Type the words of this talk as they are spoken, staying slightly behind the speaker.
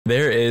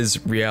There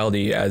is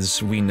reality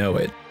as we know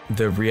it.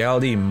 The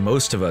reality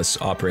most of us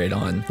operate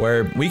on,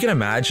 where we can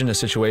imagine a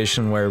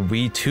situation where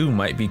we too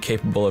might be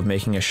capable of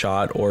making a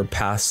shot or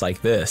pass like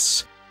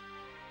this.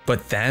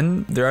 But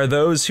then there are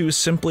those who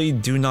simply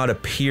do not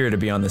appear to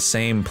be on the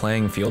same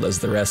playing field as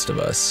the rest of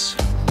us.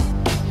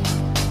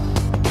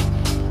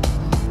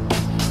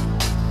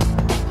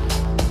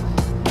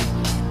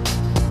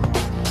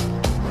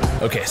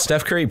 Okay,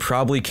 Steph Curry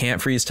probably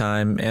can't freeze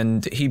time,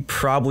 and he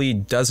probably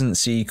doesn't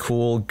see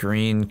cool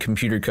green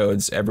computer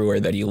codes everywhere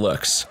that he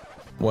looks.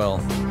 Well,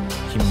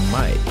 he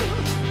might.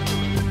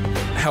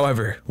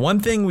 However,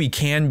 one thing we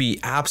can be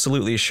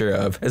absolutely sure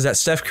of is that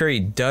Steph Curry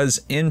does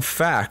in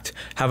fact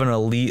have an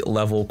elite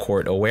level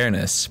court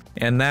awareness,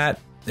 and that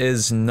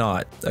is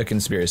not a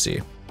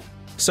conspiracy.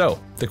 So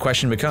the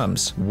question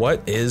becomes,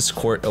 what is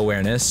court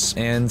awareness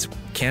and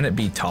can it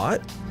be taught?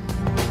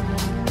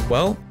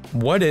 Well,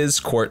 what is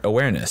court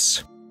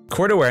awareness?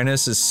 Court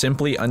awareness is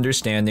simply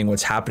understanding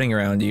what's happening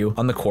around you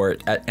on the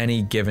court at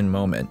any given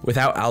moment,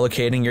 without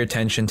allocating your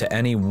attention to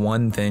any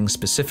one thing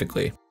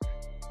specifically.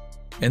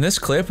 In this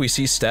clip, we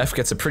see Steph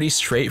gets a pretty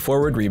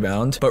straightforward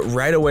rebound, but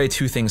right away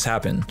two things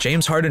happen.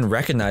 James Harden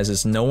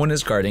recognizes no one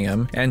is guarding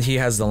him, and he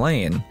has the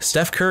lane.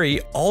 Steph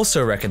Curry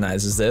also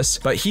recognizes this,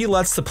 but he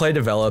lets the play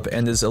develop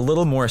and is a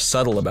little more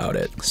subtle about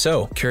it.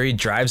 So, Curry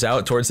drives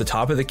out towards the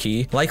top of the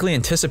key, likely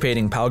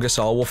anticipating Pau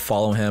Gasol will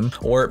follow him,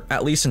 or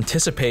at least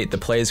anticipate the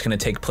play is going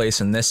to take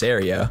place in this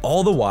area.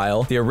 All the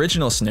while, the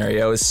original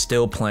scenario is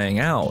still playing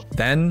out.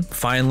 Then,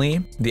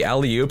 finally, the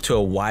alley-oop to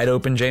a wide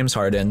open James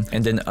Harden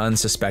and an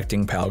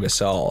unsuspecting Pau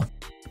Gasol.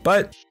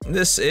 But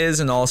this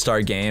is an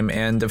all-star game,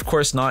 and of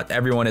course not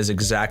everyone is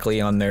exactly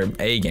on their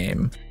A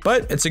game,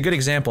 but it's a good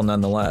example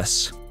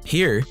nonetheless.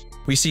 Here,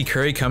 we see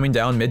Curry coming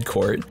down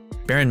mid-court.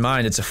 Bear in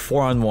mind it's a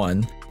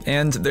 4-on-1,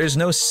 and there's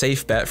no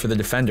safe bet for the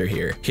defender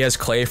here. He has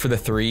Clay for the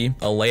three,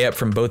 a layup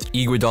from both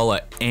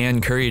Iguodala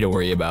and Curry to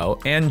worry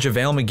about, and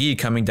JaVale McGee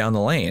coming down the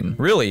lane.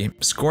 Really,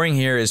 scoring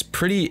here is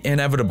pretty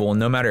inevitable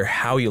no matter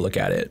how you look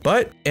at it.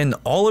 But in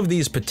all of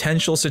these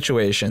potential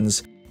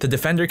situations, the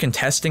defender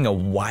contesting a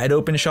wide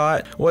open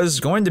shot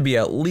was going to be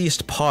at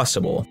least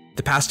possible.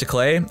 The pass to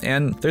Clay,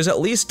 and there's at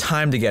least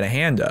time to get a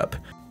hand up.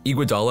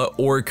 Iguodala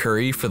or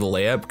Curry for the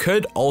layup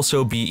could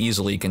also be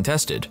easily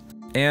contested.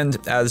 And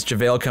as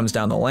JaVale comes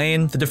down the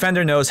lane, the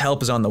defender knows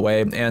help is on the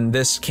way, and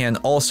this can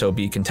also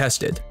be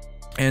contested.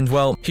 And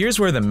well, here's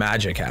where the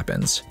magic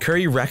happens.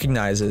 Curry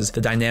recognizes the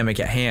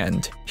dynamic at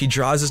hand. He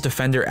draws his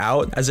defender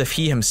out as if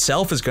he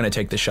himself is going to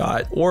take the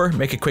shot or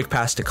make a quick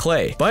pass to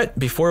Clay. But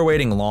before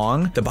waiting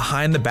long, the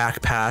behind the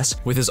back pass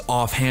with his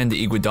offhand to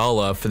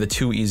Iguodala for the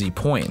 2 easy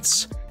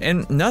points.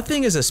 And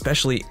nothing is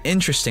especially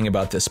interesting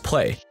about this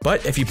play,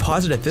 but if you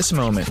pause it at this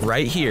moment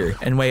right here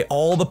and weigh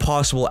all the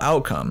possible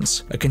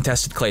outcomes, a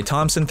contested Klay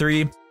Thompson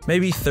 3,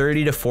 maybe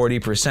 30 to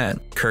 40%.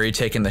 Curry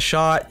taking the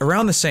shot,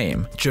 around the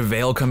same.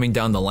 JaVale coming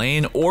down the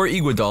lane or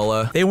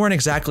Iguodala, they weren't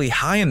exactly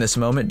high in this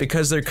moment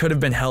because there could have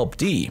been help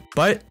D.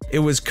 But it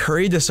was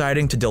Curry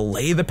deciding to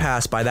delay the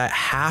pass by that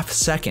half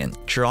second,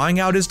 drawing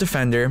out his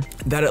defender,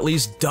 that at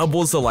least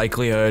doubles the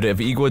likelihood of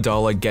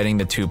Iguodala getting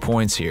the 2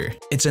 points here.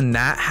 It's in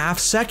that half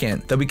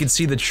second that we can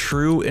see the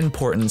true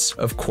importance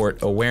of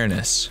court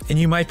awareness. And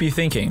you might be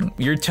thinking,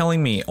 you're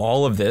telling me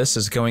all of this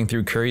is going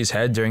through Curry's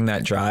head during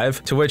that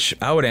drive? To which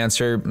I would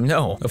answer,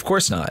 no, of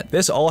course not.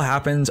 This all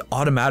happens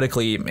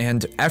automatically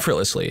and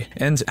effortlessly.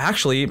 And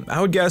actually,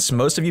 I would guess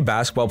most of you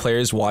basketball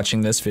players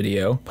watching this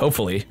video,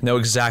 hopefully, know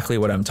exactly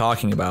what I'm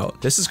talking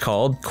about. This is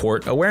called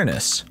court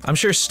awareness. I'm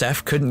sure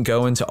Steph couldn't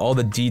go into all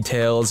the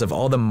details of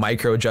all the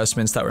micro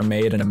adjustments that were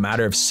made in a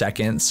matter of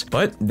seconds,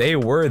 but they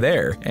were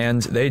there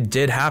and they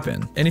did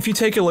happen. And if you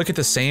take a look at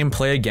the same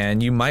play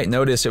again, you might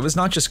notice it was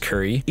not just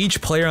Curry.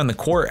 Each player on the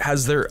court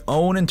has their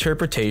own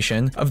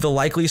interpretation of the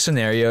likely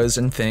scenarios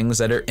and things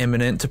that are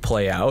imminent to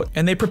play out,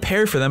 and they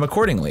prepare for them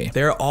accordingly.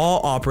 They're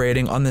all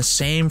operating on the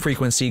same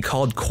frequency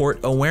called court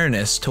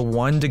awareness to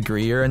one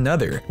degree or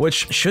another,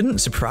 which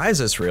shouldn't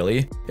surprise us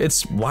really.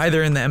 It's why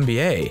they're in the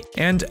NBA.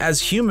 And as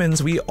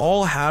humans, we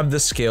all have the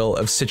skill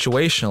of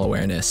situational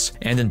awareness,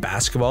 and in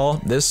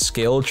basketball, this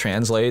skill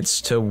translates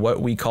to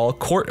what we call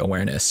court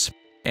awareness.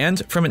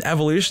 And from an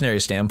evolutionary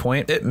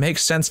standpoint, it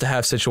makes sense to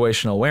have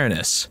situational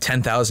awareness.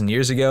 10,000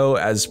 years ago,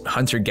 as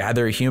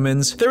hunter-gatherer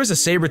humans, if there was a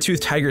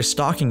saber-toothed tiger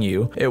stalking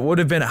you, it would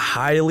have been a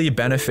highly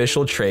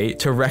beneficial trait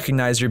to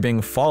recognize you're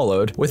being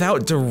followed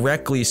without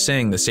directly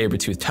seeing the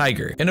saber-toothed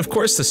tiger. And of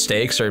course, the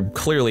stakes are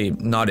clearly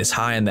not as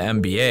high in the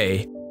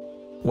NBA.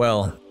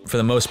 Well, for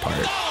the most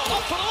part.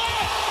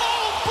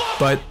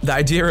 But the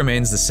idea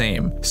remains the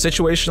same.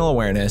 Situational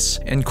awareness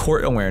and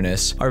court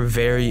awareness are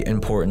very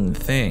important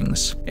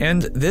things.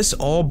 And this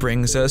all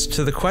brings us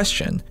to the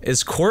question,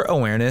 is court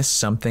awareness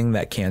something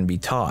that can be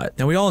taught?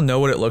 Now we all know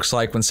what it looks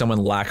like when someone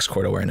lacks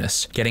court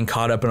awareness, getting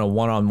caught up in a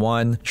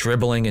one-on-one,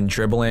 dribbling and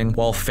dribbling,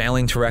 while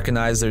failing to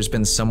recognize there's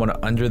been someone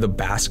under the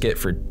basket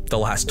for the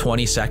last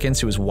 20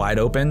 seconds who was wide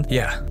open.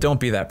 Yeah, don't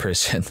be that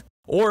person.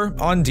 Or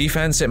on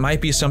defense, it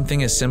might be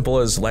something as simple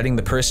as letting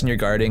the person you're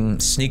guarding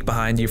sneak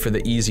behind you for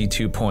the easy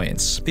 2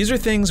 points. These are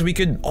things we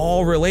could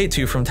all relate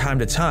to from time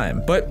to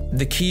time, but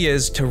the key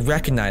is to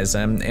recognize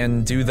them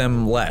and do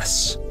them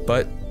less.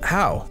 But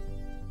how?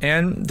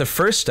 And the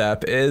first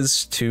step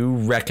is to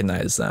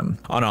recognize them.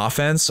 On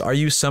offense, are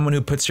you someone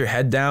who puts your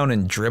head down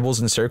and dribbles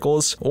in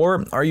circles?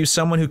 Or are you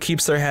someone who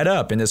keeps their head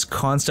up and is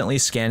constantly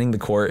scanning the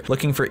court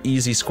looking for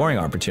easy scoring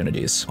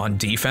opportunities? On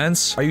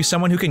defense, are you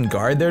someone who can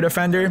guard their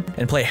defender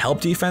and play help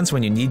defense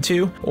when you need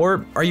to?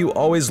 Or are you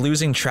always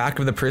losing track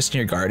of the person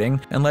you're guarding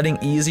and letting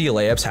easy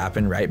layups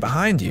happen right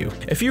behind you?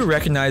 If you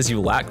recognize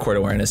you lack court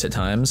awareness at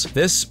times,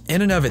 this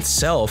in and of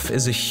itself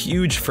is a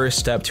huge first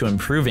step to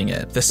improving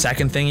it. The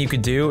second thing you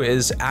could do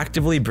is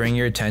actively bring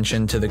your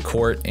attention to the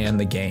court and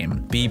the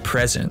game. Be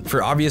present.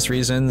 For obvious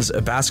reasons,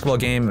 a basketball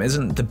game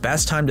isn't the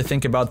best time to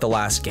think about the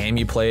last game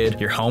you played,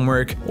 your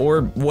homework,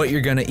 or what you're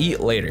gonna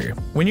eat later.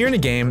 When you're in a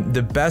game,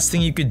 the best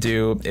thing you could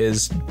do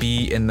is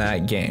be in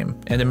that game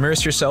and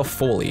immerse yourself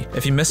fully.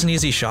 If you miss an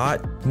easy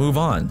shot, move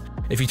on.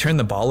 If you turn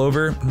the ball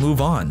over,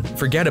 move on,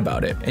 forget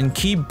about it, and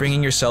keep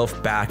bringing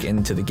yourself back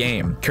into the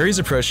game. Curry's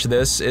approach to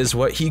this is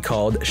what he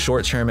called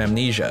short-term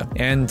amnesia,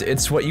 and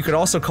it's what you could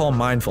also call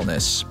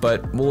mindfulness,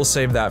 but we'll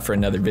save that for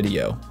another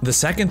video. The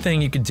second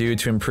thing you could do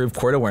to improve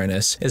court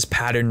awareness is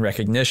pattern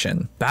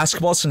recognition.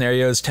 Basketball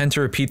scenarios tend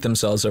to repeat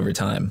themselves over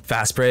time.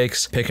 Fast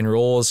breaks, pick and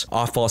rolls,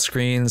 off-ball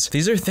screens,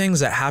 these are things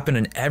that happen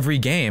in every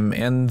game,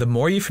 and the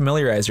more you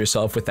familiarize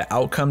yourself with the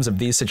outcomes of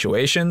these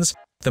situations,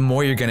 the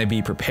more you're going to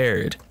be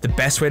prepared. The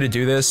best way to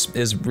do this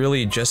is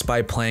really just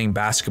by playing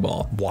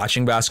basketball,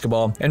 watching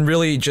basketball, and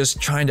really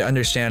just trying to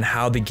understand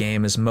how the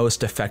game is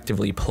most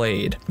effectively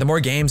played. The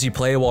more games you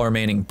play while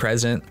remaining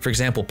present, for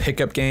example,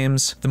 pickup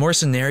games, the more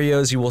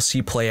scenarios you will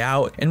see play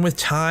out, and with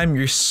time,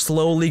 you're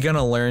slowly going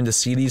to learn to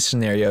see these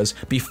scenarios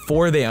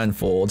before they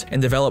unfold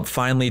and develop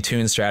finely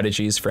tuned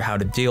strategies for how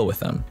to deal with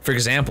them. For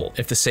example,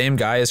 if the same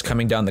guy is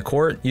coming down the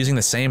court, using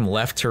the same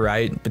left to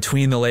right,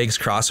 between the legs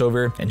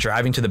crossover, and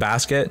driving to the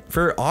basket,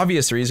 for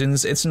obvious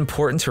reasons, it's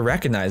important to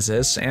recognize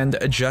this and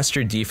adjust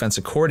your defense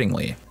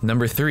accordingly.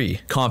 Number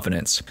 3,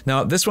 confidence.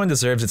 Now, this one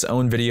deserves its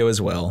own video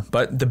as well,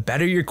 but the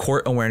better your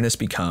court awareness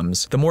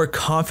becomes, the more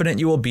confident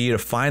you will be to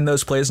find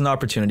those plays and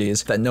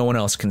opportunities that no one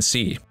else can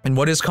see. And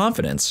what is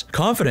confidence?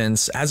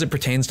 Confidence, as it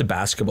pertains to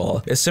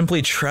basketball, is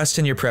simply trust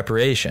in your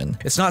preparation.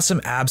 It's not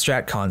some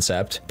abstract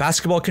concept.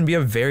 Basketball can be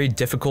a very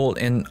difficult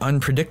and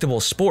unpredictable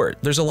sport.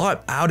 There's a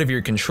lot out of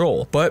your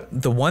control, but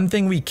the one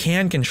thing we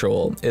can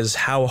control is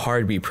how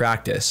hard we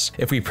practice.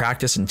 If we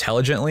practice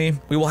intelligently,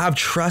 we will have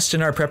trust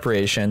in our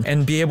preparation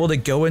and be able to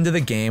go into the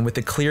game with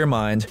a clear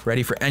mind,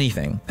 ready for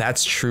anything.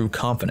 That's true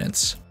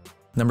confidence.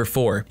 Number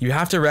 4, you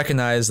have to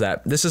recognize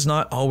that this is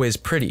not always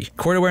pretty.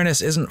 Court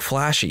awareness isn't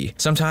flashy.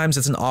 Sometimes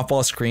it's an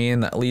off-ball screen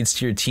that leads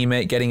to your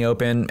teammate getting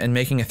open and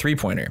making a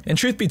three-pointer. And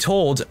truth be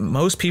told,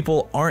 most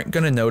people aren't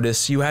gonna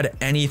notice you had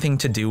anything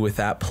to do with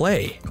that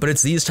play. But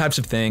it's these types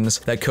of things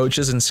that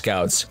coaches and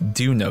scouts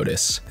do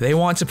notice. They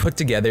want to put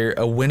together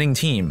a winning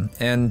team,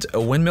 and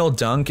a windmill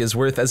dunk is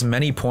worth as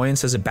many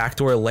points as a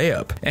backdoor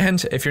layup.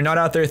 And if you're not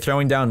out there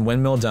throwing down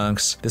windmill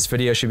dunks, this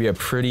video should be a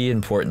pretty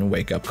important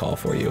wake-up call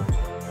for you.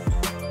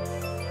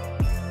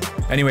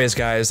 Anyways,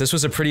 guys, this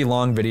was a pretty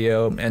long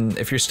video, and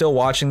if you're still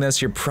watching this,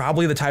 you're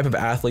probably the type of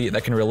athlete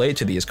that can relate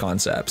to these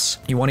concepts.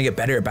 You want to get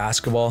better at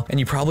basketball, and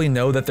you probably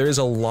know that there's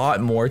a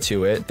lot more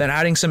to it than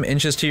adding some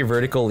inches to your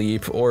vertical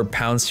leap or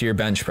pounds to your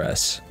bench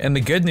press. And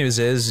the good news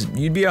is,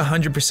 you'd be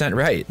 100%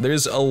 right.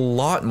 There's a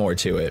lot more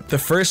to it. The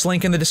first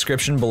link in the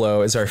description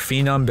below is our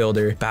Phenom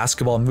Builder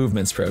Basketball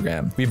Movements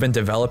program. We've been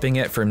developing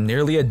it for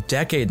nearly a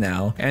decade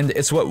now, and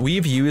it's what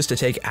we've used to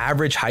take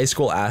average high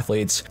school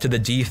athletes to the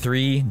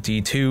D3,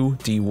 D2,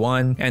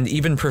 D1, and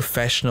even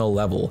professional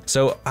level.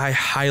 So I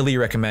highly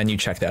recommend you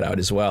check that out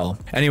as well.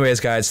 Anyways,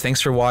 guys,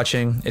 thanks for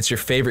watching. It's your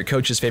favorite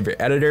coach's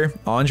favorite editor,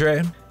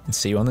 Andre, and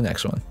see you on the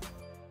next one.